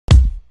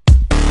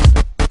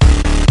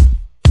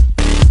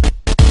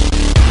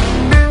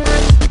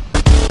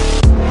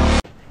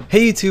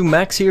Hey YouTube,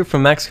 Max here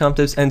from Max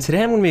Tips, and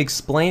today I'm going to be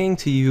explaining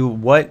to you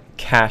what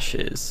cache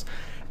is.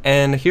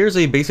 And here's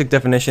a basic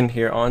definition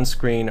here on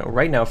screen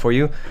right now for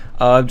you.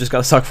 Just got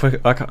this off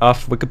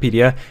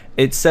Wikipedia.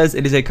 It says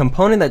it is a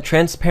component that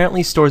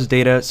transparently stores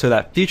data so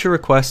that future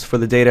requests for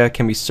the data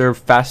can be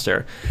served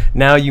faster.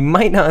 Now you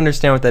might not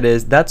understand what that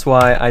is. That's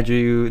why I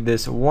drew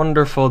this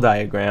wonderful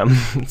diagram.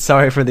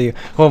 Sorry for the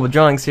horrible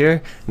drawings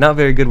here. Not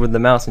very good with the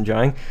mouse and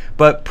drawing.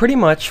 But pretty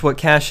much what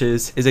cache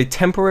is a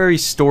temporary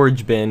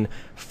storage bin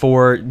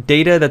for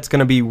data that's going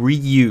to be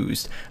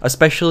reused,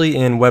 especially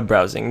in web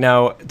browsing.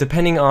 Now,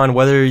 depending on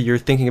whether you're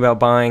thinking about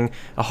buying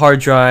a hard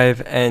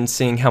drive and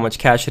seeing how much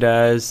cache it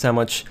has,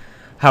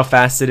 how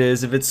fast it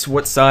is, if it's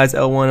what size,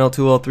 L1,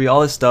 L2, L3,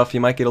 all this stuff, you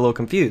might get a little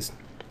confused.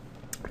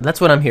 That's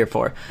what I'm here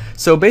for.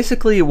 So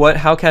basically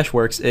how cache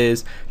works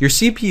is your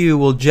CPU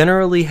will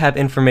generally have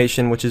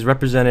information which is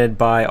represented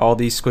by all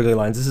these squiggly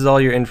lines. This is all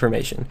your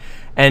information.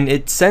 And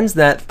it sends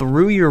that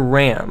through your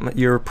RAM,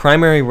 your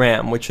primary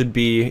RAM, which would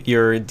be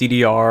your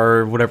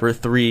DDR, whatever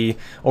 3,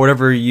 or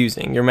whatever you're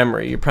using, your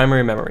memory, your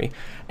primary memory.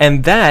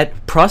 And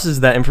that processes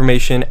that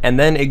information, and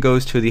then it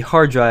goes to the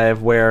hard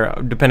drive where,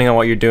 depending on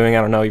what you're doing,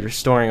 I don't know, if you're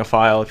storing a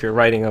file, if you're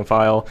writing a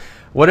file,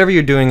 whatever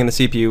you're doing in the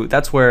CPU,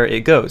 that's where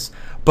it goes.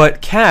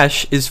 But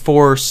cache is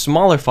for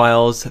smaller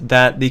files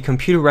that the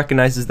computer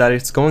recognizes that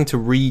it's going to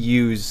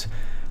reuse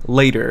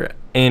later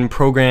in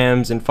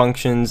programs and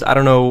functions. I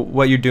don't know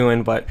what you're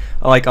doing, but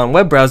like on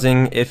web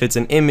browsing, if it's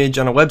an image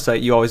on a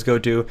website you always go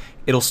to,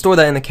 it'll store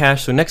that in the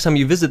cache, so next time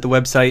you visit the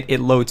website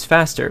it loads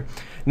faster.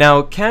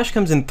 Now cache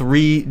comes in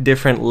 3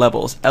 different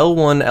levels: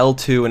 L1,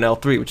 L2, and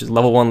L3, which is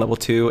level 1, level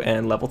 2,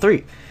 and level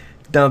 3.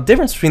 Now the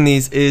difference between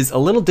these is a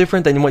little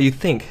different than what you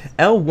think.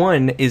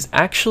 L1 is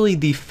actually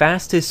the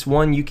fastest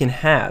one you can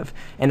have,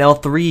 and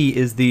L3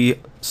 is the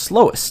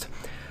slowest.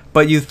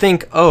 But you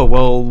think, oh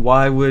well,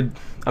 why would,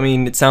 I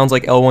mean, it sounds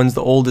like L1's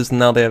the oldest and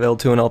now they have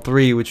L2 and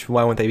L3, which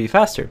why wouldn't they be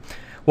faster?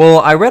 Well,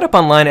 I read up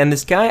online, and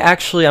this guy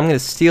actually, I'm going to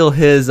steal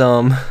his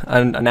an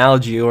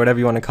analogy or whatever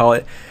you want to call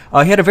it.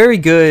 He had a very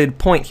good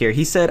point here.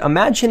 He said,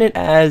 imagine it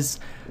as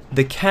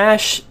the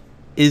cache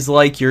is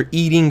like you're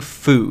eating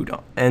food,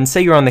 and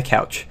say you're on the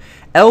couch.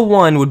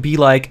 L1 would be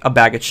like a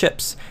bag of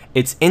chips.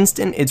 It's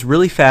instant, it's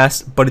really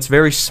fast, but it's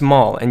very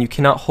small and you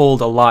cannot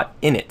hold a lot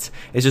in it.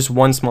 It's just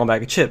one small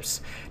bag of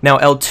chips. Now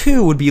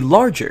L2 would be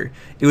larger.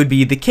 It would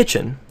be the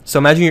kitchen. So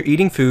imagine you're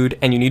eating food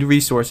and you need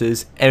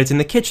resources and it's in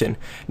the kitchen.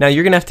 Now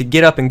you're going to have to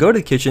get up and go to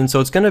the kitchen, so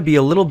it's going to be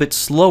a little bit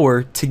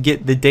slower to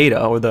get the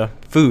data, or the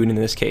food in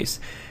this case.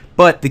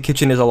 But the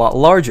kitchen is a lot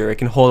larger, it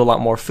can hold a lot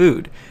more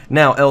food.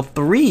 Now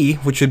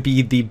L3, which would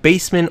be the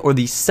basement or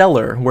the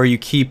cellar where you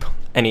keep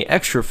any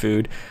extra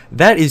food,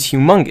 that is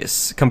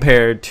humongous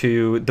compared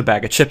to the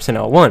bag of chips in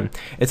L1.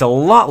 It's a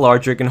lot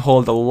larger, it can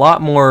hold a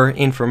lot more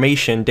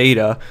information,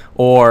 data,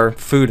 or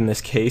food in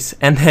this case,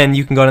 and then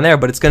you can go in there,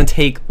 but it's going to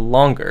take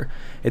longer.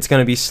 It's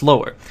going to be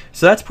slower.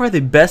 So that's probably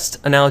the best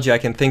analogy I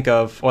can think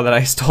of, or that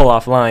I stole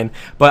offline,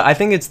 but I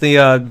think it's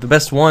the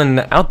best one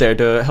out there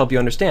to help you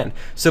understand.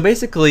 So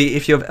basically,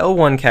 if you have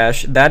L1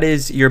 cache, that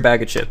is your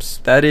bag of chips.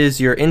 That is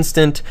your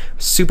instant,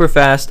 super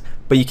fast,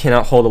 but you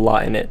cannot hold a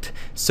lot in it.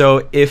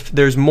 So if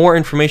there's more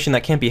information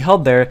that can't be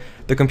held there,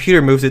 the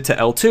computer moves it to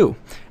L2.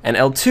 And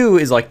L2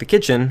 is like the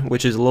kitchen,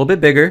 which is a little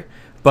bit bigger,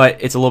 but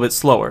it's a little bit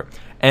slower.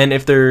 And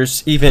if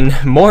there's even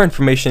more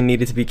information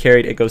needed to be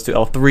carried, it goes to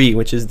L3,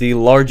 which is the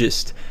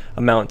largest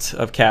amount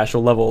of cache,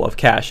 or level of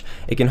cache.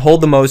 It can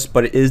hold the most,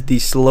 but it is the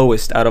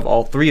slowest out of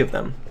all 3 of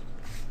them.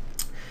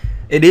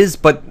 It is,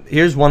 but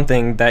here's one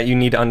thing that you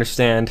need to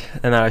understand,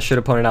 and that I should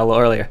have pointed out a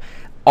little earlier.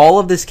 All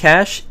of this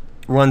cache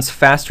runs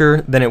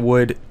faster than it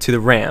would to the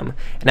RAM.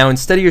 Now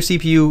instead of your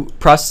CPU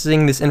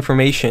processing this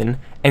information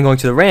and going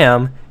to the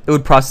RAM, it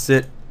would process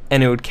it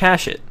and it would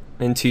cache it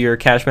into your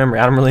cache memory.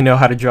 I don't really know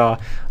how to draw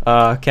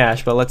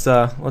cache, but let's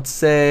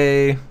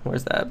say,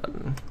 where's that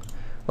button?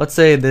 Let's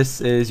say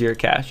this is your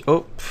cache.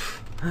 Oh,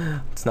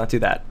 let's not do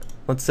that.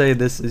 Let's say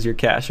this is your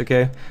cache,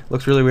 okay?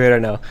 Looks really weird, I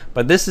know,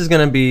 but this is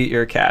gonna be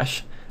your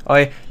cache.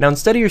 Okay, now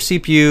instead of your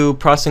CPU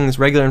processing this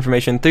regular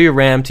information through your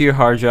RAM to your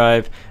hard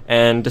drive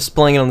and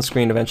displaying it on the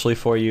screen eventually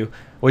for you,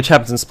 which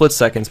happens in split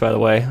seconds, by the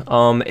way,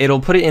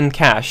 it'll put it in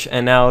cache.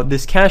 And now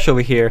this cache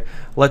over here,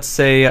 let's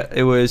say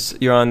it was,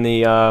 you're on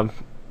the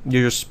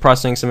you're just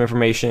processing some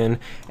information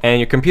and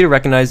your computer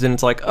recognizes it and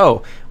it's like,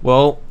 oh,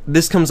 well,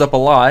 this comes up a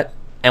lot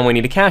and we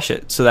need to cache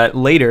it so that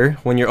later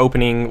when you're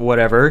opening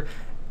whatever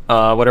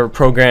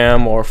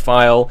program or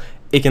file,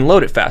 it can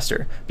load it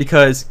faster.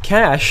 Because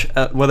cache,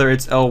 whether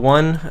it's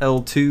L1,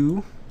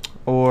 L2,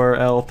 or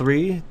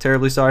L3,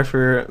 terribly sorry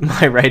for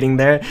my writing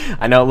there,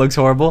 I know it looks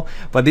horrible,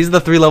 but these are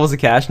the 3 levels of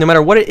cache. No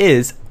matter what it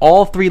is,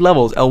 all 3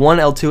 levels, L1,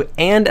 L2,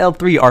 and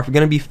L3, are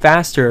going to be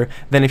faster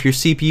than if your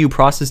CPU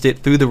processed it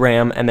through the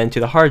RAM and then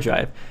to the hard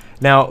drive.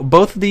 Now,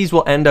 both of these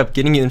will end up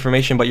getting you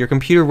information, but your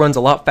computer runs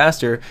a lot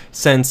faster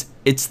since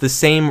it's the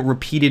same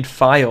repeated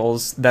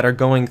files that are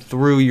going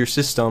through your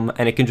system,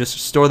 and it can just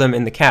store them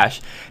in the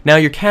cache. Now,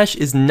 your cache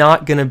is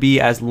not going to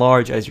be as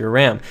large as your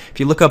RAM. If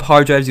you look up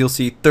hard drives, you'll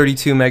see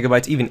 32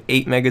 megabytes, even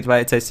 8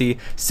 megabytes. I see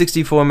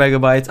 64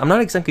 megabytes. I'm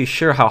not exactly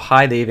sure how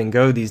high they even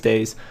go these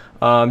days,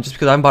 just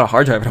because I haven't bought a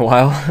hard drive in a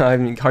while. I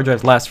mean, hard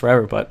drives last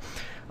forever, but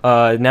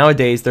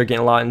nowadays they're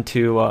getting a lot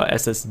into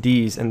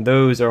SSDs, and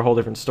those are a whole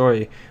different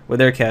story with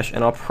their cache.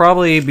 And I'll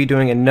probably be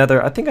doing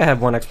another, I think I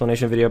have one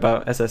explanation video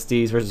about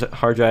SSDs versus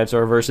hard drives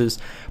or versus,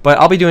 but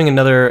I'll be doing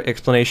another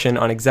explanation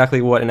on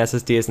exactly what an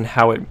SSD is and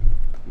how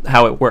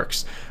it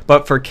works.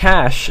 But for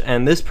cache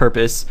and this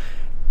purpose,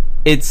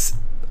 it's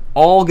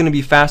all going to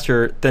be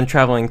faster than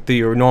traveling through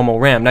your normal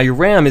RAM. Now, your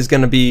RAM is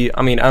going to be,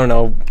 I mean, I don't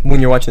know when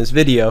you're watching this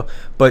video,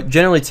 but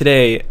generally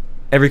today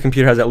every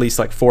computer has at least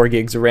like 4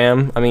 gigs of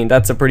RAM. I mean,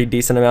 that's a pretty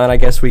decent amount, I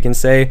guess we can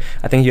say.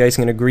 I think you guys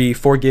can agree.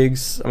 4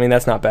 gigs, I mean,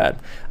 that's not bad.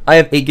 I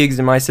have 8 gigs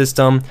in my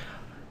system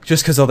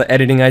just because all the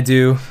editing I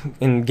do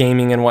in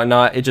gaming and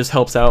whatnot, it just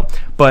helps out.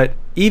 But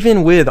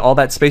even with all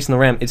that space in the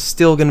RAM, it's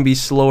still going to be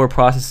slower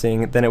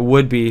processing than it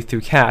would be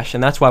through cache,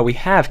 and that's why we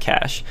have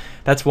cache.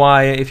 That's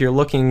why if you're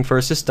looking for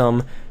a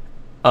system,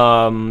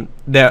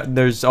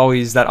 there's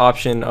always that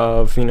option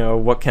of, you know,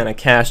 what kind of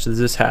cache does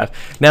this have.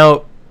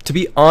 Now, to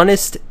be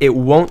honest, it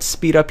won't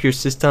speed up your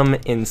system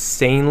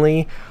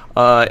insanely.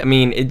 I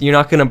mean,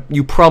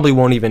 you probably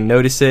won't even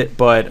notice it,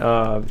 but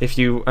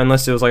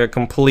unless it was like a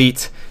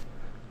complete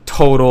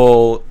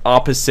total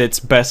opposites,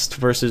 best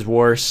versus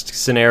worst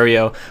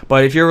scenario.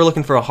 But if you're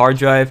looking for a hard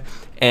drive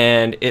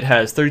and it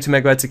has 32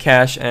 megabytes of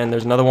cache, and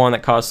there's another one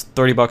that costs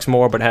 $30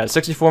 more but has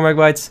 64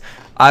 megabytes,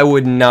 I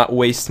would not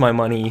waste my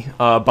money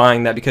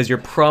buying that, because you're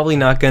probably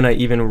not gonna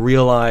even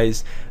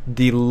realize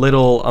the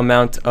little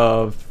amount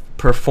of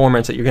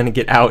performance that you're going to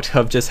get out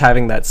of just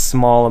having that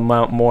small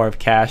amount more of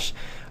cache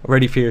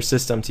ready for your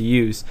system to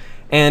use.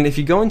 And if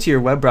you go into your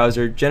web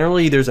browser,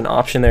 generally there's an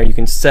option there you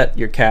can set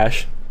your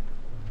cache,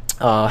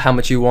 how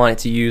much you want it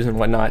to use and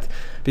whatnot,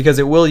 because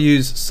it will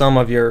use some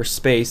of your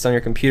space on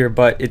your computer,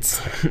 but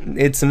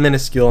it's a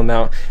minuscule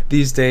amount.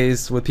 These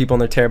days, with people on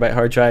their terabyte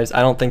hard drives, I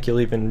don't think you'll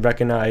even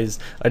recognize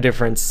a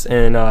difference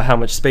in how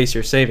much space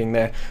you're saving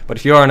there. But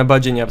if you are on a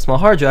budget and you have a small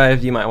hard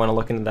drive, you might want to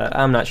look into that.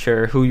 I'm not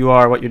sure who you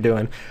are, what you're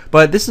doing.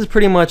 But this is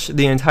pretty much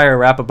the entire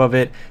wrap-up of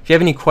it. If you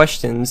have any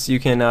questions, you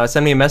can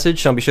send me a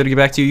message. I'll be sure to get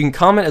back to you. You can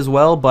comment as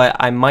well, but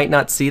I might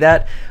not see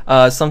that.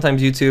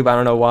 Sometimes YouTube, I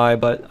don't know why,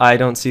 but I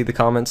don't see the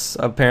comments,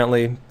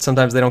 apparently.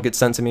 Sometimes they don't get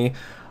sent to me.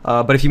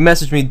 But if you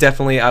message me,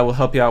 definitely I will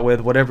help you out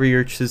with whatever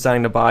you're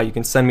deciding to buy. You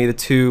can send me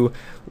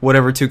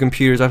whatever two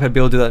computers. I've had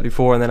people do that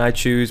before, and then I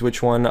choose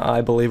which one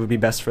I believe would be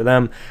best for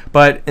them.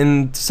 But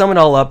to sum it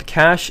all up,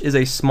 cache is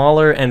a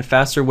smaller and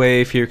faster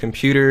way for your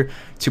computer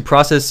to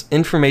process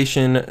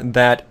information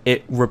that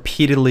it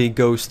repeatedly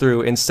goes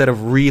through. Instead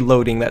of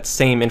reloading that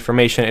same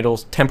information, it'll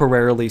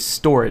temporarily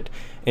store it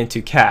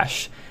into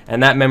cache.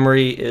 And that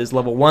memory is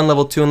level 1,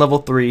 level 2, and level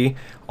 3.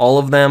 All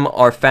of them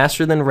are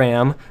faster than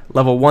RAM.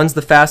 Level 1's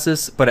the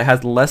fastest, but it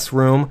has less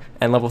room,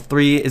 and level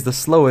 3 is the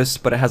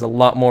slowest, but it has a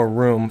lot more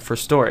room for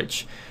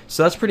storage.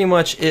 So that's pretty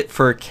much it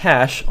for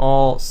cache,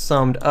 all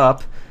summed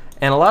up.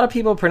 And a lot of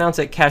people pronounce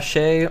it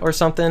cache or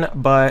something,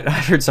 but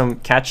I've heard some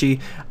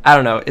catchy. I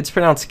don't know. It's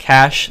pronounced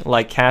cash,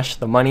 like cash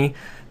the money.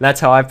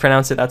 That's how I've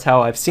pronounced it. That's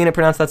how I've seen it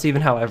pronounced. That's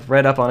even how I've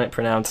read up on it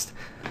pronounced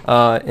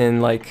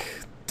in like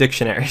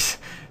dictionaries.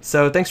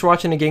 So thanks for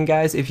watching again,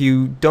 guys. If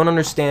you don't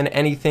understand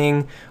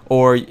anything,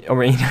 or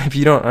if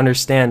you don't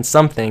understand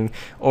something,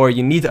 or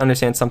you need to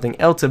understand something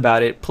else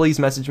about it, please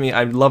message me.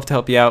 I'd love to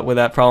help you out with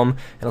that problem,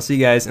 and I'll see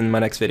you guys in my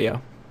next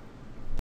video.